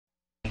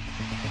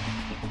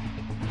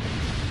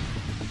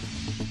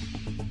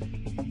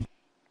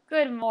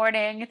Good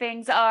morning.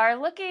 Things are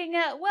looking,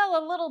 well,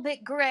 a little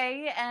bit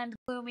gray and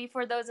gloomy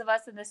for those of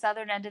us in the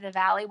southern end of the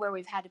valley where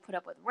we've had to put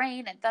up with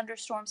rain and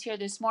thunderstorms here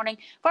this morning.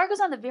 Fargo's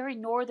on the very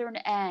northern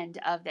end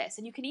of this,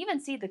 and you can even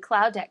see the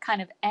cloud deck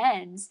kind of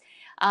ends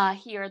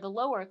here, the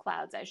lower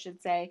clouds, I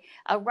should say,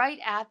 right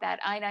at that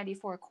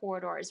I-94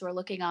 corridor as we're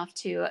looking off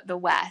to the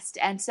west.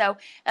 And so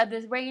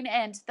the rain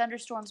and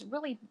thunderstorms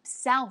really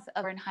south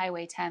of our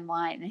Highway 10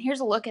 line. And here's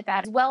a look at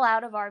that. It's well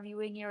out of our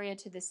viewing area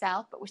to the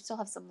south, but we still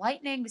have some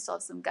lightning. We still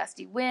have some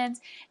gusty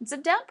winds and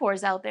some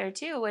downpours out there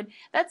too. And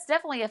that's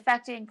definitely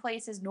affecting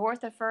places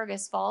north of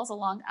Fergus Falls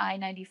along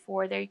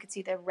I-94. There you can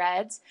see the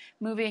reds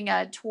moving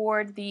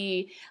toward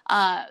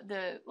well,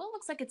 it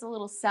looks like it's a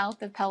little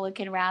south of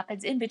Pelican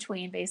Rapids, in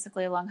between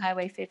basically along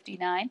Highway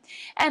 59.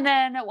 And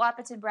then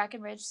Wahpeton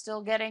Breckenridge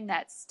still getting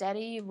that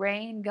steady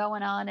rain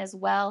going on as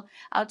well.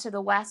 Out to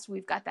the west,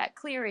 we've got that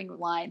clearing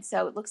line.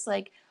 So it looks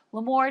like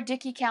Lemoore,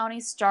 Dickey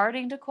County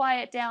starting to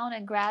quiet down,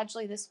 and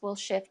gradually this will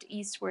shift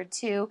eastward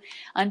too.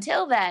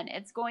 Until then,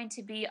 it's going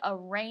to be a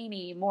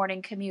rainy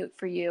morning commute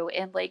for you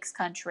in Lakes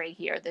Country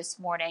here this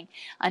morning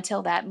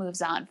until that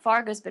moves on.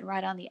 Fargo's been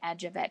right on the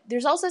edge of it.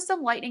 There's also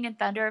some lightning and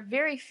thunder,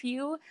 very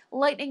few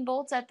lightning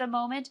bolts at the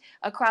moment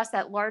across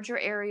that larger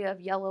area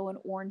of yellow and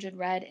orange and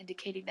red,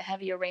 indicating the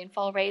heavier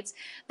rainfall rates.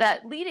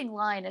 That leading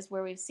line is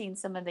where we've seen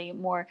some of the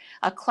more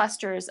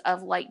clusters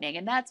of lightning,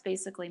 and that's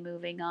basically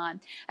moving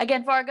on.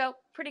 Again, Fargo,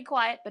 pretty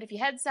quiet, but if you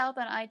head south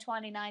on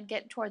I-29,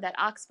 get toward that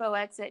Oxbow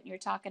exit, and you're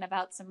talking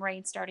about some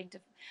rain starting to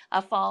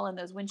fall and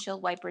those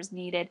windshield wipers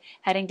needed,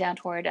 heading down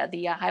toward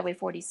the Highway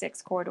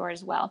 46 corridor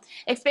as well.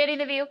 Expanding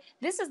the view,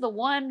 this is the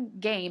one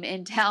game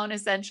in town,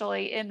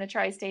 essentially, in the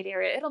tri-state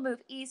area. It'll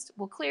move east,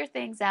 we'll clear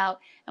things out,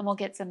 and we'll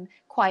get some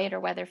quieter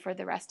weather for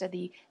the rest of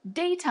the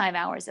daytime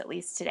hours, at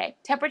least today.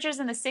 Temperatures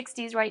in the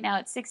 60s right now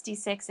at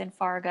 66 in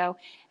Fargo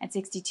and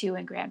 62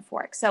 in Grand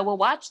Forks. So we'll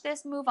watch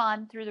this move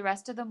on through the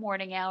rest of the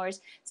morning hours.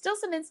 Still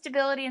some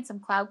instability and some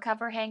cloud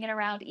cover hanging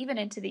around even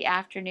into the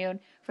afternoon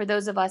for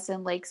those of us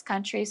in Lakes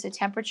Country. So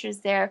temperatures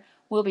there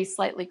will be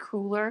slightly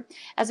cooler.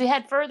 As we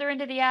head further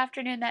into the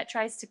afternoon, that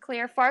tries to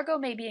clear. Fargo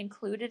may be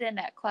included in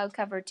that cloud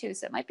cover too,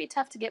 so it might be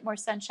tough to get more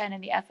sunshine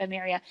in the FM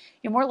area.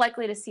 You're more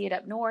likely to see it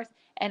up north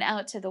and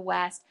out to the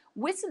west,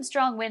 with some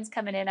strong winds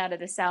coming in out of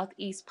the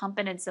southeast,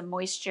 pumping in some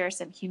moisture,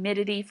 some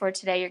humidity for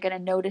today. You're going to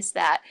notice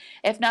that.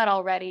 If not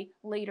already,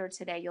 later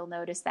today, you'll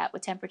notice that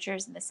with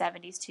temperatures in the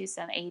 70s to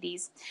some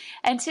 80s.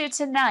 And to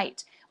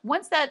tonight,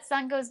 once that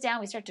sun goes down,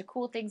 we start to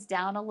cool things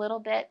down a little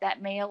bit.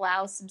 That may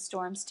allow some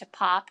storms to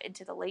pop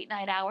into the late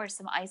night hours,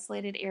 some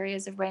isolated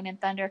areas of rain and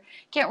thunder.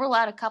 Can't rule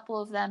out a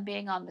couple of them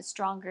being on the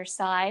stronger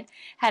side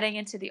heading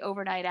into the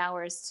overnight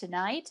hours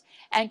tonight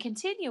and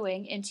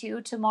continuing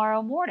into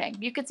tomorrow morning.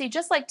 You could see,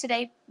 just like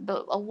today,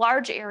 a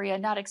large area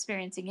not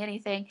experiencing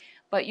anything,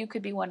 but you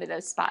could be one of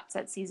those spots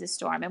that sees a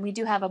storm. And we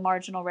do have a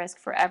marginal risk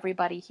for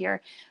everybody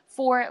here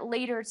for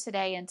later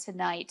today and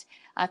tonight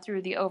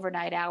through the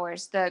overnight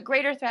hours. The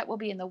greater threat will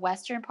be in the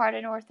western part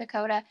of North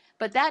Dakota,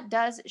 but that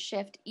does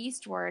shift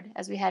eastward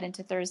as we head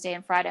into Thursday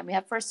and Friday. And we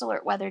have first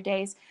alert weather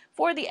days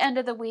for the end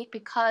of the week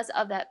because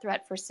of that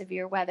threat for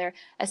severe weather,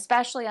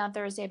 especially on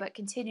Thursday, but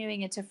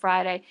continuing into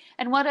Friday.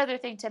 And one other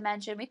thing to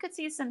mention, we could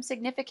see some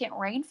significant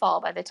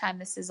rainfall by the time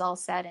this is all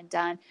said and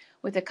done,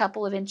 with a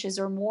couple of inches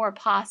or more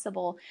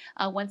possible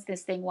once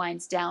this thing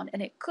winds down.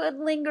 And it could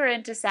linger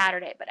into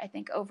Saturday, but I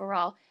think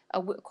overall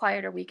a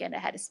quieter weekend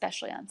ahead,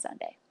 especially on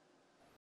Sunday.